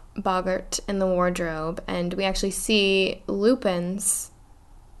boggart in the wardrobe, and we actually see Lupin's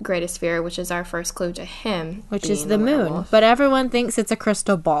greatest fear, which is our first clue to him, which is the moon. Werewolf. But everyone thinks it's a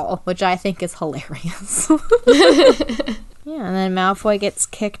crystal ball, which I think is hilarious. Yeah, and then Malfoy gets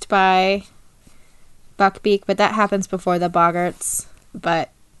kicked by Buckbeak, but that happens before the boggarts.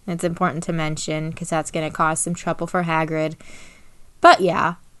 But it's important to mention because that's going to cause some trouble for Hagrid. But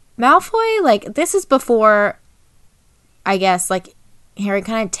yeah, Malfoy, like, this is before, I guess, like, Harry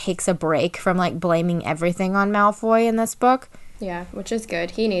kind of takes a break from, like, blaming everything on Malfoy in this book. Yeah, which is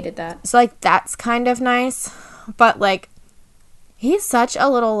good. He needed that. So, like, that's kind of nice. But, like, He's such a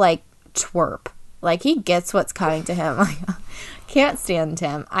little, like, twerp. Like, he gets what's coming to him. Like, can't stand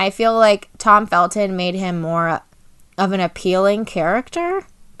him. I feel like Tom Felton made him more of an appealing character.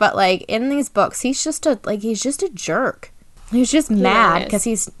 But, like, in these books, he's just a jerk. He's just mad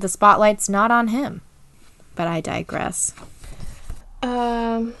because the spotlight's not on him. But I digress.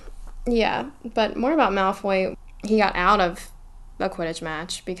 Yeah, but more about Malfoy. He got out of a Quidditch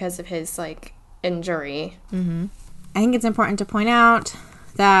match because of his, like, injury. Mm-hmm. I think it's important to point out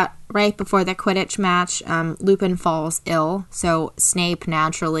that right before the Quidditch match, Lupin falls ill, so Snape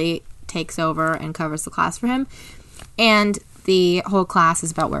naturally takes over and covers the class for him, and the whole class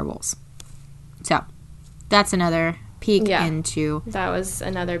is about werewolves. So, that's another peek into... That was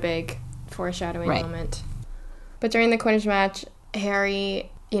another big foreshadowing moment. But during the Quidditch match, Harry,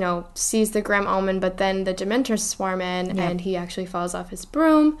 sees the Grim Omen, but then the Dementors swarm in, and he actually falls off his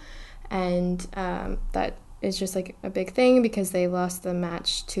broom, and that is just, like, a big thing because they lost the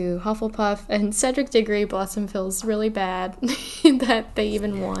match to Hufflepuff, and Cedric Diggory, bless him, feels really bad that they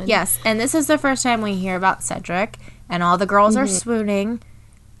even won. Yes, and this is the first time we hear about Cedric, and all the girls are swooning,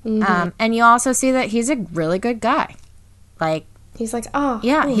 and you also see that he's a really good guy. Like, he's like, oh.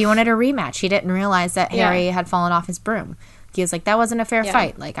 Yeah, he wanted a rematch. He didn't realize that Harry had fallen off his broom. He was like, that wasn't a fair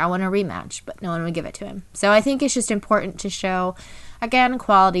fight. Like, I want a rematch, but no one would give it to him. So I think it's just important to show, again,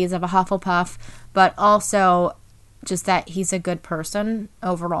 qualities of a Hufflepuff, but also just that he's a good person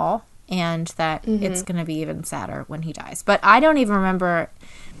overall, and that it's going to be even sadder when he dies. But I didn't even remember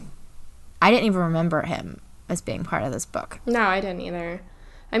him as being part of this book. No, I didn't either.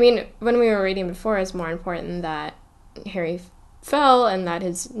 I mean, when we were reading before, it's more important that Harry fell and that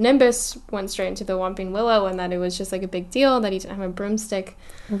his Nimbus went straight into the Whomping Willow, and that it was just, like, a big deal that he didn't have a broomstick.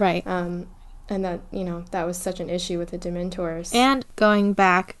 Right. And that, that was such an issue with the Dementors. And going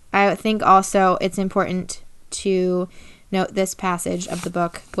back, I think also it's important to note this passage of the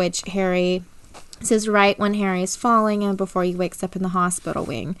book, which Harry says right when Harry is falling and before he wakes up in the hospital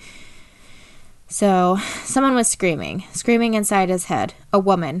wing. So, someone was screaming inside his head. A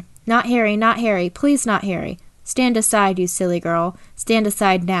woman. Not Harry, please not Harry. Stand aside, you silly girl. Stand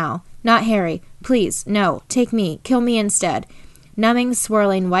aside now. Not Harry, please, no, take me, kill me instead. Numbing,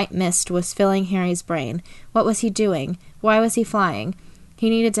 swirling white mist was filling Harry's brain. What was he doing? Why was he flying? He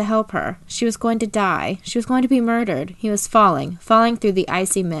needed to help her. She was going to die. She was going to be murdered. He was falling through the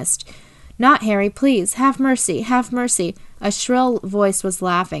icy mist. Not Harry, please, have mercy, have mercy. A shrill voice was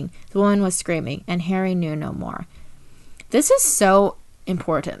laughing. The woman was screaming, and Harry knew no more. This is so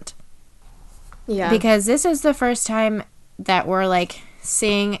important. Yeah. Because this is the first time that we're, like,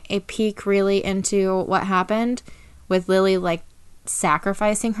 seeing a peek really into what happened with Lily, like,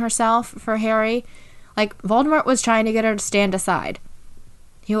 sacrificing herself for Harry. Like, Voldemort was trying to get her to stand aside.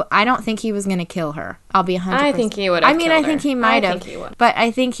 I don't think he was going to kill her. I'll be 100%. I think he would have killed her. I think he might have. I think he would. But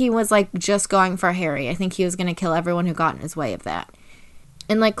I think he was, like, just going for Harry. I think he was going to kill everyone who got in his way of that.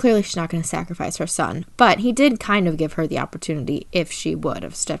 And, like, clearly she's not going to sacrifice her son. But he did kind of give her the opportunity if she would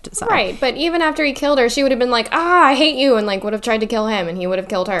have stepped aside. Right, but even after he killed her, she would have been like, I hate you, and, like, would have tried to kill him, and he would have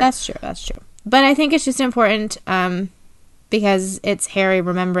killed her. That's true. But I think it's just important because it's Harry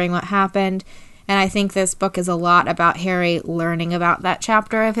remembering what happened. And I think this book is a lot about Harry learning about that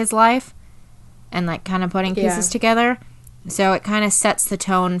chapter of his life and, like, kind of putting pieces together. So it kind of sets the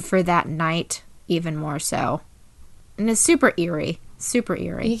tone for that night even more so. And it's super eerie. Super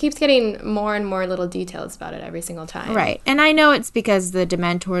eerie. He keeps getting more and more little details about it every single time. Right. And I know it's because the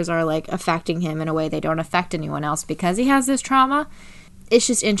Dementors are, like, affecting him in a way they don't affect anyone else because he has this trauma. It's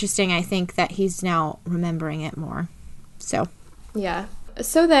just interesting, I think, that he's now remembering it more. So. Yeah.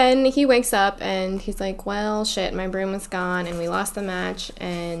 So then he wakes up and he's like, well, shit, my broom was gone and we lost the match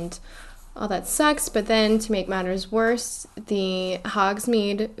and all that sucks. But then to make matters worse, the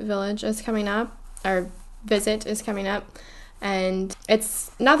Hogsmeade village is coming up, or visit is coming up. And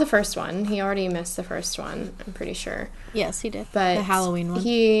it's not the first one. He already missed the first one, I'm pretty sure. Yes, he did. But the Halloween one.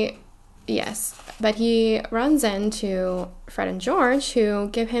 But he runs into Fred and George, who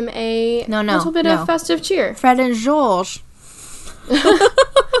give him a little bit of festive cheer. Fred and George.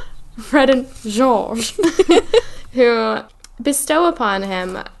 Fred and George, who bestow upon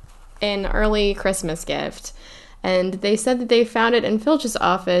him an early Christmas gift. And they said that they found it in Filch's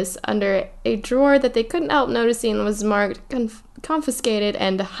office under a drawer that they couldn't help noticing was marked confiscated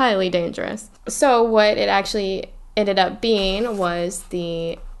and highly dangerous. So what it actually ended up being was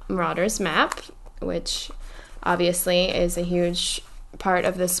the Marauders map, which obviously is a huge part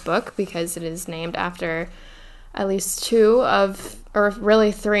of this book because it is named after at least two of, or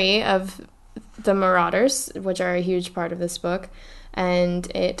really three of the Marauders, which are a huge part of this book. And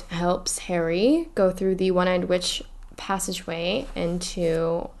it helps Harry go through the One-Eyed Witch passageway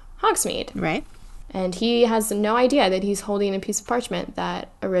into Hogsmeade. Right. And he has no idea that he's holding a piece of parchment that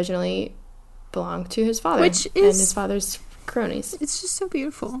originally belonged to his father. Which is... And his father's cronies. It's just so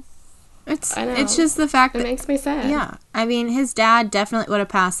beautiful. I know. It's just the fact that... It makes me sad. Yeah. I mean, his dad definitely would have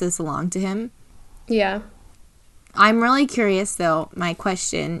passed this along to him. Yeah. I'm really curious, though. My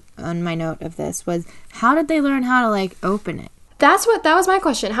question on my note of this was, how did they learn how to, like, open it? That was my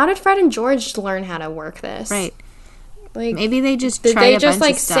question. How did Fred and George learn how to work this? Right. Like, maybe they just did tried they a just bunch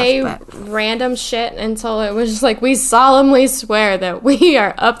like of stuff, say but... random shit until it was just like, we solemnly swear that we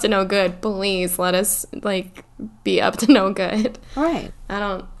are up to no good. Please let us like be up to no good. Right.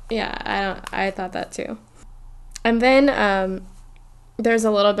 I thought that too. And then there's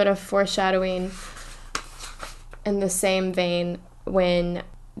a little bit of foreshadowing in the same vein when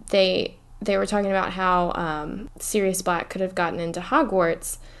they were talking about how Sirius Black could have gotten into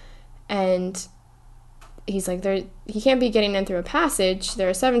Hogwarts, and he's like, he can't be getting in through a passage. There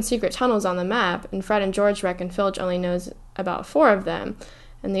are 7 secret tunnels on the map, and Fred and George reckon Filch only knows about 4 of them.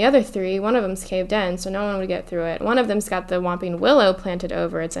 And the other 3, one of them's caved in, so no one would get through it. One of them's got the Whomping Willow planted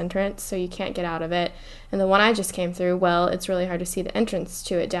over its entrance, so you can't get out of it. And the one I just came through, well, it's really hard to see the entrance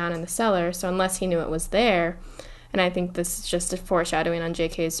to it down in the cellar, so unless he knew it was there. And I think this is just a foreshadowing on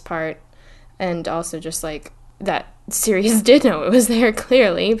JK's part, and also just like that Sirius did know it was there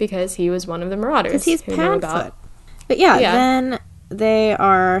clearly because he was one of the Marauders. Because he's Padfoot. But yeah, then they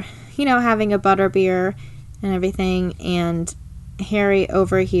are, having a butterbeer and everything, and Harry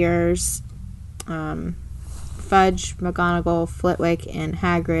overhears Fudge, McGonagall, Flitwick, and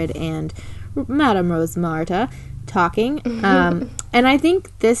Hagrid, and Madame Rosemarta talking. And I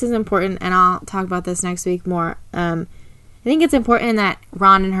think this is important, and I'll talk about this next week more. I think it's important that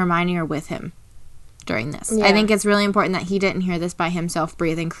Ron and Hermione are with him during this. Yeah. I think it's really important that he didn't hear this by himself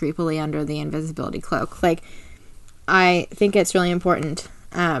breathing creepily under the invisibility cloak. Like, I think it's really important.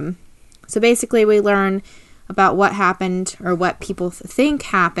 So basically we learn about what happened, or what people think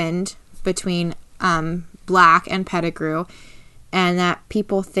happened between Black and Pettigrew, and that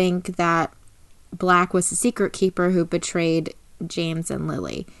people think that Black was the secret keeper who betrayed James and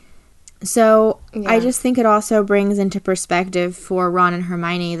Lily. So I just think it also brings into perspective for Ron and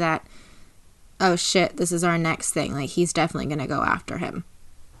Hermione that, oh shit, this is our next thing. Like, he's definitely going to go after him.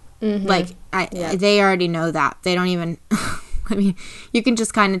 Mm-hmm. Like, they already know that. They don't even... I mean, you can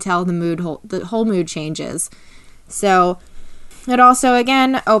just kind of tell the whole mood changes. So it also,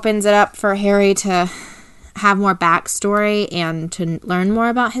 again, opens it up for Harry to have more backstory and to learn more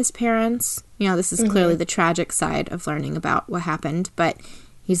about his parents. This is clearly the tragic side of learning about what happened, but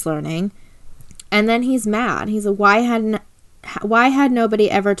he's learning. And then he's mad. He's like, why had nobody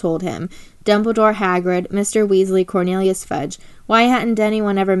ever told him? Dumbledore, Hagrid, Mr. Weasley, Cornelius Fudge. Why hadn't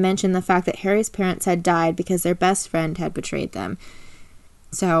anyone ever mentioned the fact that Harry's parents had died because their best friend had betrayed them?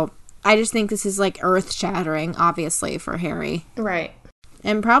 So I just think this is like earth-shattering, obviously, for Harry. Right.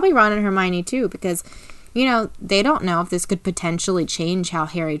 And probably Ron and Hermione, too, because, they don't know if this could potentially change how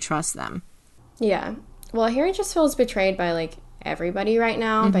Harry trusts them. Yeah. Well, Harry just feels betrayed by, like, everybody right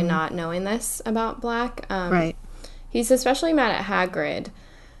now by not knowing this about Black. Right. He's especially mad at Hagrid.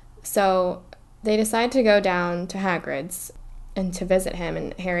 So they decide to go down to Hagrid's and to visit him,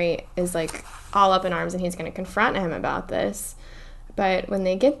 and Harry is like all up in arms and he's going to confront him about this. But when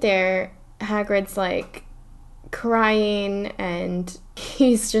they get there, Hagrid's like crying and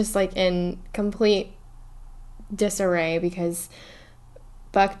he's just like in complete disarray because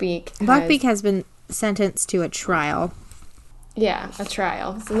Buckbeak has been sentenced to a trial. Yeah, a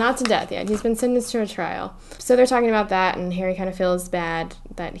trial. So not to death yet. He's been sentenced to a trial. So they're talking about that, and Harry kind of feels bad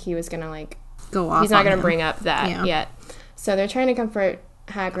that he was going to, like... go off. He's not going to bring up that yet. So they're trying to comfort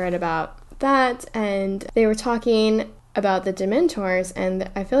Hagrid about that, and they were talking about the Dementors,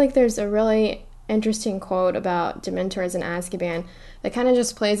 and I feel like there's a really interesting quote about Dementors in Azkaban that kind of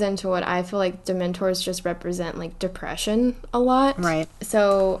just plays into what I feel like Dementors just represent, like, depression a lot. Right.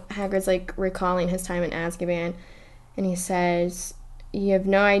 So Hagrid's, like, recalling his time in Azkaban, and he says, "You have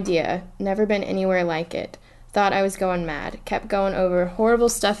no idea. Never been anywhere like it. Thought I was going mad. Kept going over horrible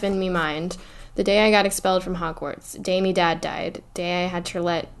stuff in me mind. The day I got expelled from Hogwarts. Day me dad died. Day I had to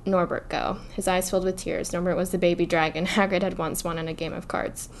let Norbert go. His eyes filled with tears. Norbert was the baby dragon Hagrid had once won in a game of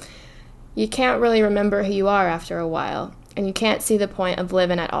cards. You can't really remember who you are after a while, and you can't see the point of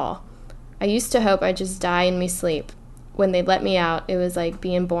living at all. I used to hope I'd just die in me sleep. When they let me out, it was like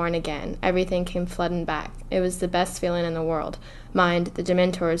being born again. Everything came flooding back. It was the best feeling in the world. Mind, the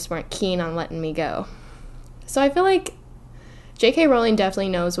Dementors weren't keen on letting me go." So I feel like J.K. Rowling definitely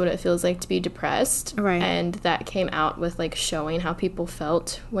knows what it feels like to be depressed. Right. And that came out with, like, showing how people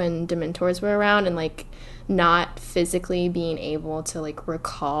felt when Dementors were around and, like, not physically being able to, like,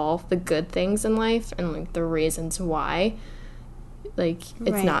 recall the good things in life and, like, the reasons why. Like,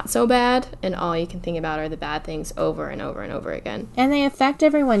 it's not so bad, and all you can think about are the bad things over and over and over again. And they affect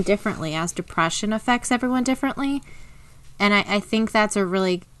everyone differently, as depression affects everyone differently. And I think that's a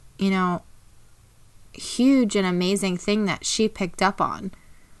really, huge and amazing thing that she picked up on.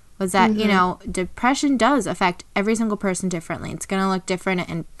 Was that, depression does affect every single person differently. It's going to look different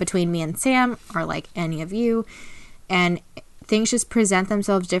in between me and Sam, or, like, any of you. And things just present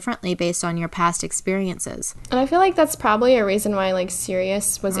themselves differently based on your past experiences. And I feel like that's probably a reason why, like,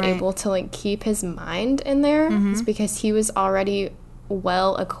 Sirius was able to, like, keep his mind in there. Is because he was already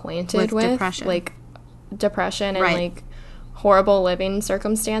well acquainted with depression. Like, depression and, like, horrible living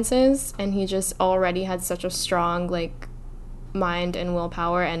circumstances. And he just already had such a strong, like, mind and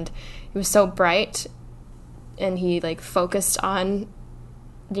willpower. And he was so bright. And he, like, focused on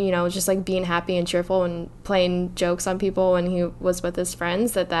just, like, being happy and cheerful and playing jokes on people when he was with his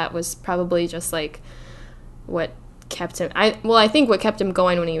friends, that was probably just, like, what kept him... I think what kept him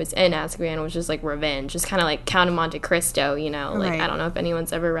going when he was in Azkaban was just, like, revenge. Just kind of like Count of Monte Cristo, Like, I don't know if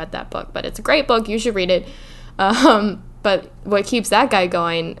anyone's ever read that book, but it's a great book. You should read it. But what keeps that guy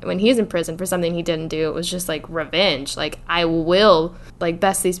going when he's in prison for something he didn't do, it was just, like, revenge. Like, I will, like,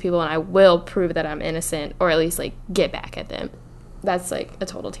 best these people and I will prove that I'm innocent, or at least, like, get back at them. That's, like, a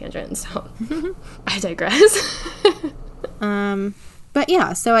total tangent, so I digress. But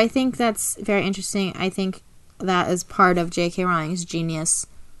yeah, so I think that's very interesting. I think that is part of J.K. Rowling's genius,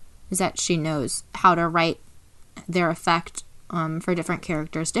 is that she knows how to write their effect for different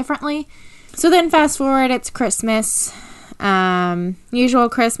characters differently. So then fast forward, it's Christmas. Usual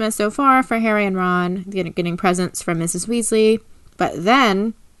Christmas so far for Harry and Ron, getting presents from Mrs. Weasley. But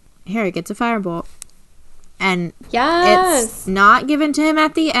then Harry gets a firebolt. And it's not given to him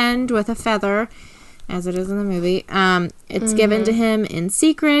at the end with a feather, as it is in the movie. It's given to him in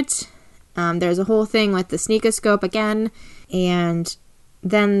secret. There's a whole thing with the sneakoscope again. And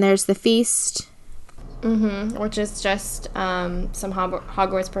then there's the feast. Which is just some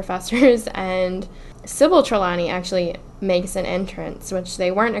Hogwarts professors. And Sybil Trelawney actually makes an entrance, which they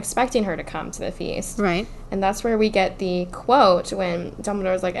weren't expecting her to come to the feast. Right. And that's where we get the quote when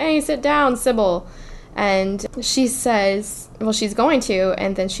Dumbledore's like, "Hey, sit down, Sybil." And she says, well, she's going to,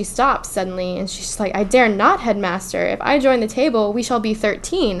 and then she stops suddenly, and she's like, "I dare not, headmaster. If I join the table, we shall be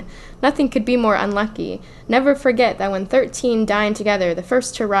 13. Nothing could be more unlucky. Never forget that when 13 dine together, the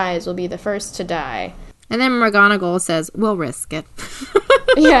first to rise will be the first to die." And then McGonagall says, "We'll risk it."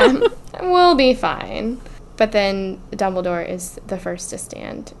 Yeah, we'll be fine. But then Dumbledore is the first to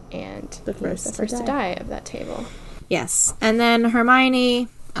stand, and the first to die of that table. Yes. And then Hermione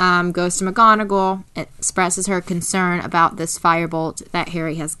goes to McGonagall, expresses her concern about this firebolt that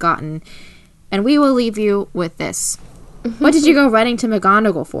Harry has gotten. And we will leave you with this. "What did you go running to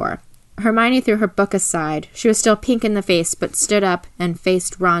McGonagall for?" Hermione threw her book aside. She was still pink in the face, but stood up and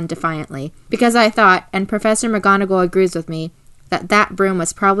faced Ron defiantly. "Because I thought, and Professor McGonagall agrees with me, that broom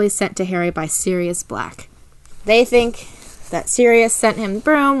was probably sent to Harry by Sirius Black." They think that Sirius sent him the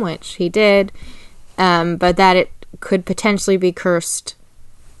broom, which he did, but that it could potentially be cursed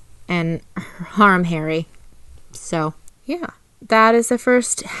and harm Harry. So, yeah. That is the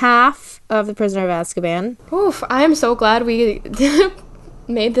first half of The Prisoner of Azkaban. Oof, I am so glad we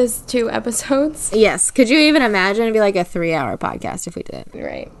made this 2 episodes. Yes. Could you even imagine? It'd be like a 3-hour podcast if we did it.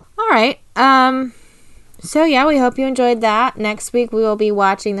 Right. All right. So, yeah, we hope you enjoyed that. Next week, we will be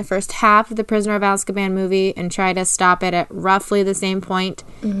watching the first half of the Prisoner of Azkaban movie and try to stop it at roughly the same point.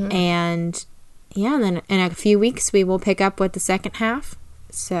 And, yeah, and then in a few weeks, we will pick up with the second half.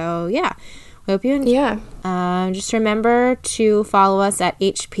 So, yeah. We hope you enjoy. Yeah. Just remember to follow us at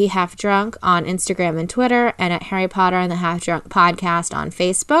HP Half Drunk on Instagram and Twitter, and at Harry Potter and the Half Drunk Podcast on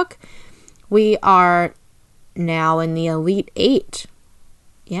Facebook. We are now in the Elite 8.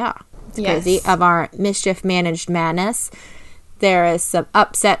 Yeah. It's crazy. Of our Mischief Managed Madness. There is some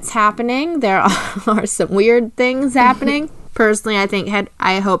upsets happening. There are some weird things happening. Personally,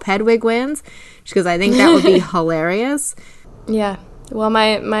 I hope Hedwig wins, because I think that would be hilarious. Yeah. Well,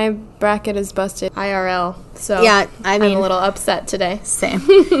 my bracket is busted IRL, so yeah, I'm a little upset today.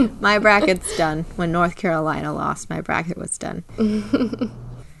 Same. My bracket's done. When North Carolina lost, my bracket was done.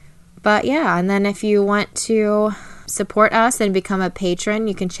 But yeah, and then if you want to support us and become a patron,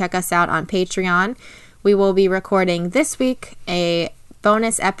 you can check us out on Patreon. We will be recording this week a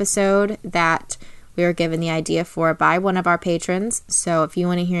bonus episode that we were given the idea for by one of our patrons. So if you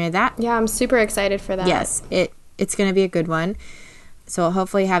want to hear that. Yeah, I'm super excited for that. Yes, it it's going to be a good one. So we'll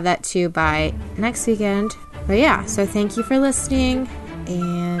hopefully have that too by next weekend. But yeah, so thank you for listening,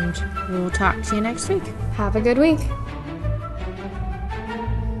 and we'll talk to you next week. Have a good week.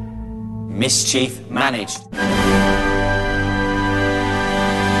 Mischief managed.